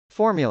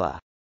Formula.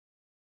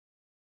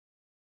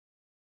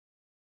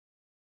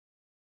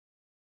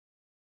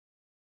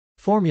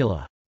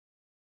 Formula.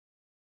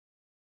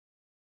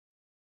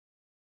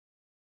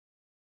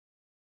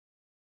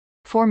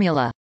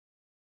 Formula.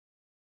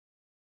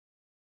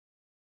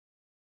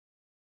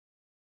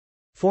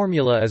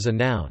 Formula is a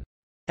noun.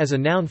 As a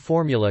noun,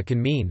 formula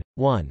can mean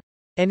 1.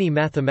 Any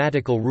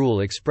mathematical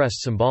rule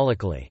expressed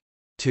symbolically.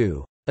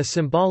 2. A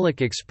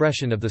symbolic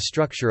expression of the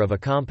structure of a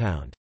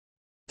compound.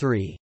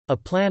 3. A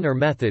plan or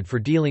method for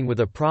dealing with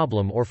a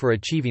problem or for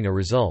achieving a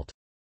result.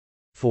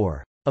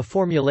 4. A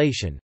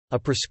formulation, a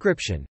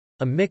prescription,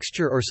 a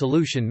mixture or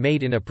solution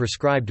made in a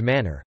prescribed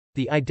manner,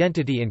 the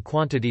identity and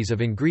quantities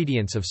of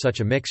ingredients of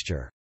such a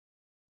mixture.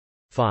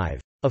 5.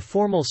 A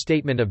formal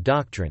statement of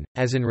doctrine,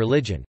 as in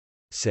religion.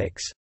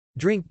 6.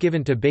 Drink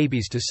given to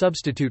babies to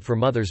substitute for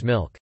mother's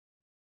milk.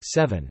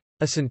 7.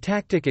 A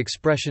syntactic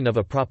expression of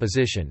a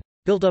proposition,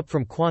 built up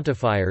from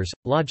quantifiers,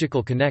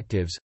 logical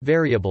connectives,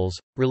 variables,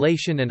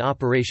 relation and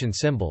operation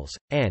symbols,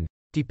 and,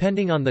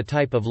 depending on the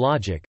type of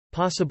logic,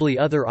 possibly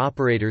other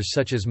operators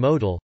such as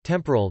modal,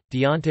 temporal,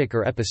 deontic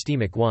or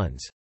epistemic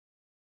ones.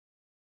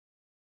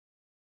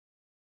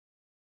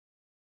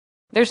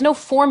 There's no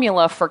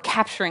formula for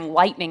capturing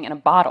lightning in a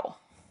bottle.